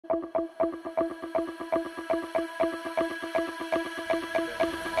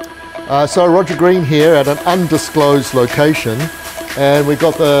So Roger Green here at an undisclosed location, and we've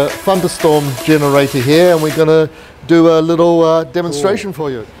got the Thunderstorm Generator here, and we're going to do a little demonstration for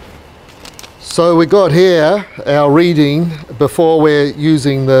you. So we got here our reading before we're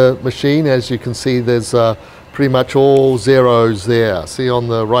using the machine. As you can see, there's pretty much all zeros there. See on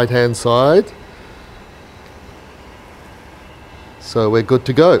the right hand side. So we're good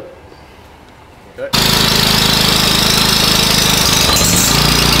to go. Okay.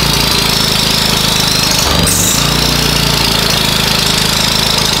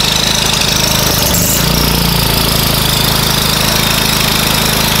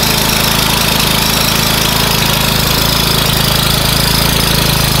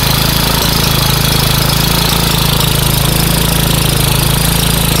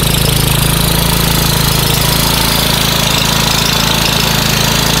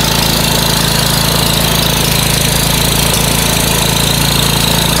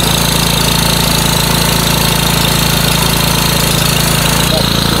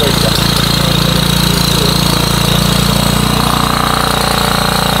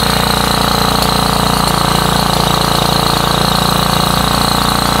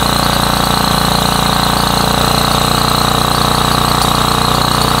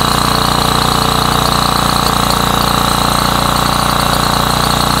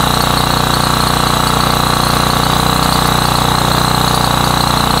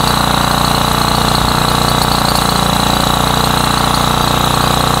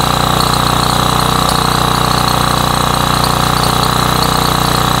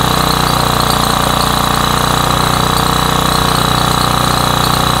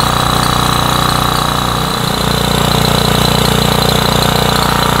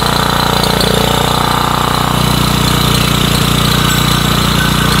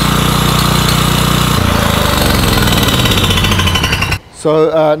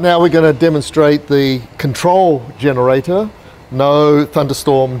 So now we're going to demonstrate the control generator. No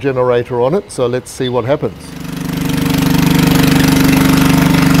Thunderstorm generator on it, so let's see what happens.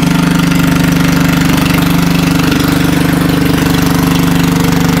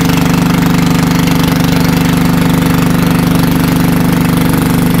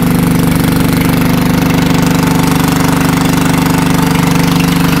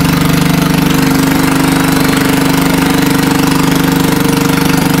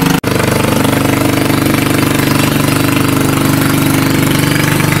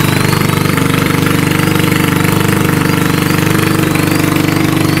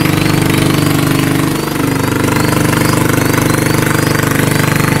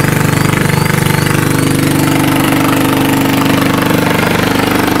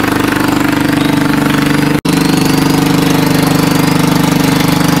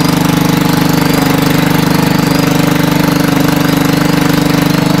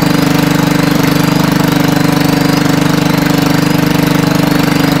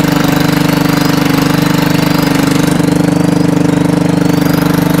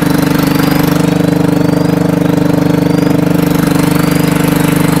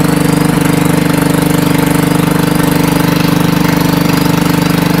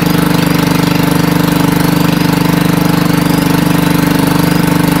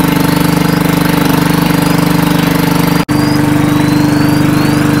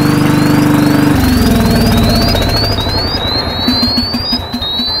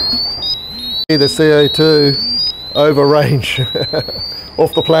 The CO2 over range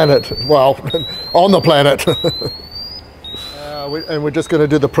off the planet, well, on the planet. And we're just going to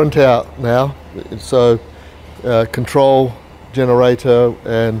do the printout now. So control generator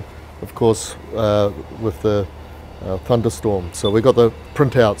and of course with the Thunderstorm. So we've got the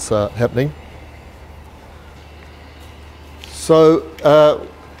printouts happening. So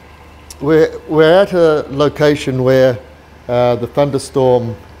we're at a location where the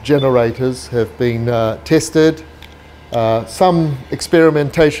Thunderstorm generators have been tested, some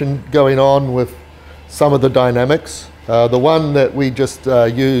experimentation going on with some of the dynamics. The one that we just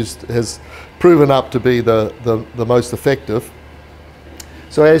used has proven up to be the most effective.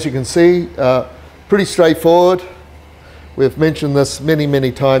 So as you can see, pretty straightforward. We've mentioned this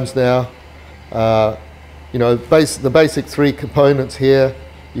many times now. You know, the basic three components here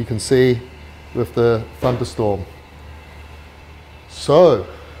you can see with the Thunderstorm. So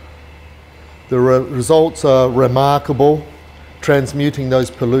the results are remarkable, transmuting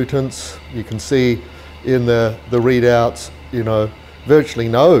those pollutants. You can see in the readouts, you know, virtually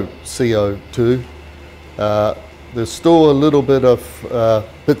no CO2. There's still a little bit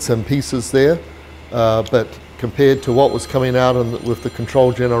of bits and pieces there, but compared to what was coming out with the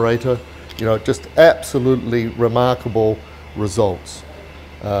control generator. You know, just absolutely remarkable results.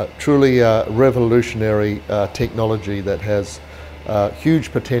 Truly revolutionary technology that has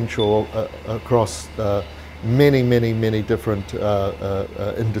huge potential across many different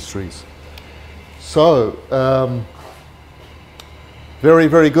industries. So,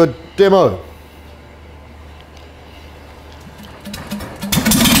 very good demo.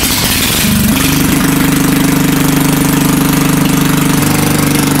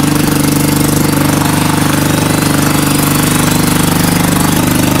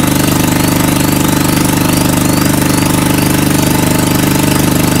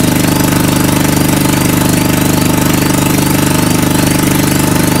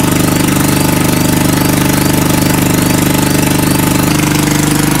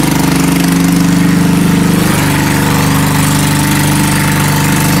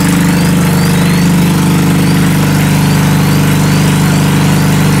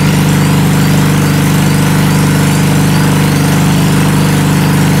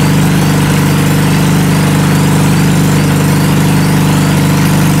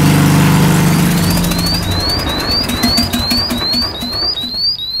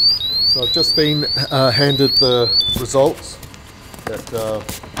 So I've just been handed the results that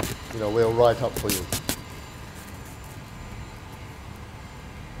you know, we'll write up for you.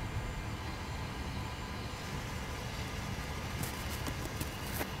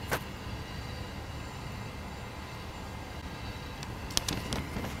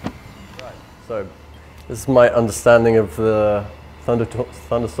 Right. So this is my understanding of the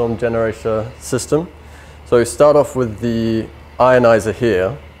Thunderstorm Generator system. So we start off with the ionizer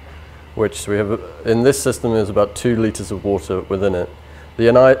here, which we have in this system is about 2 liters of water within it. The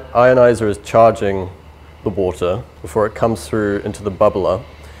ionizer is charging the water before it comes through into the bubbler.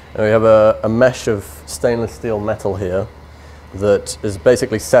 And we have a mesh of stainless steel metal here that is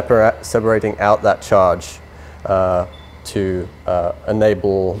basically separating out that charge to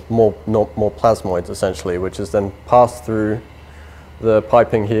enable more plasmoids, essentially, which is then passed through the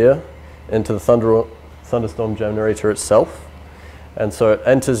piping here into the Thunderstorm generator itself. And so it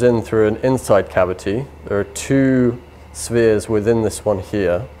enters in through an inside cavity. There are 2 spheres within this one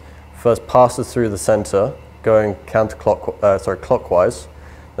here. First passes through the center, going clockwise,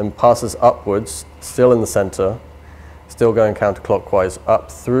 then passes upwards, still in the center, still going counterclockwise,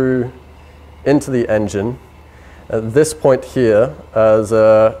 up through into the engine. At this point here, there's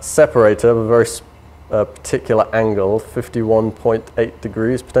a separator of a very particular angle, 51.8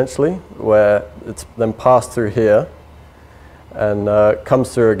 degrees potentially, where it's then passed through here and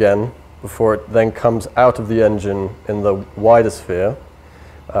comes through again before it then comes out of the engine in the wider sphere.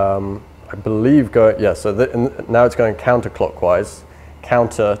 I believe so now it's going counterclockwise,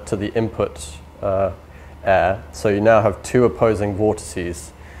 counter to the input air. So you now have 2 opposing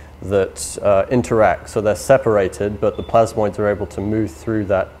vortices that interact. So they're separated, but the plasmoids are able to move through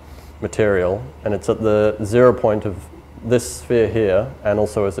that material. And it's at the 0 point of this sphere here, and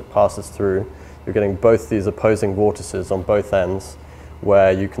also as it passes through, you're getting both these opposing vortices on both ends,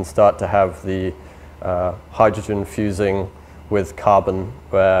 where you can start to have the hydrogen fusing with carbon,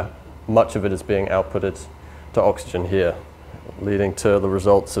 where much of it is being outputted to oxygen here, leading to the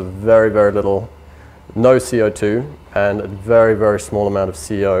results of very little, no CO2, and a very small amount of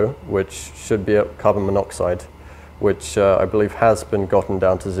CO, which should be carbon monoxide, which I believe has been gotten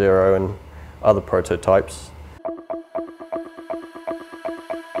down to 0 in other prototypes.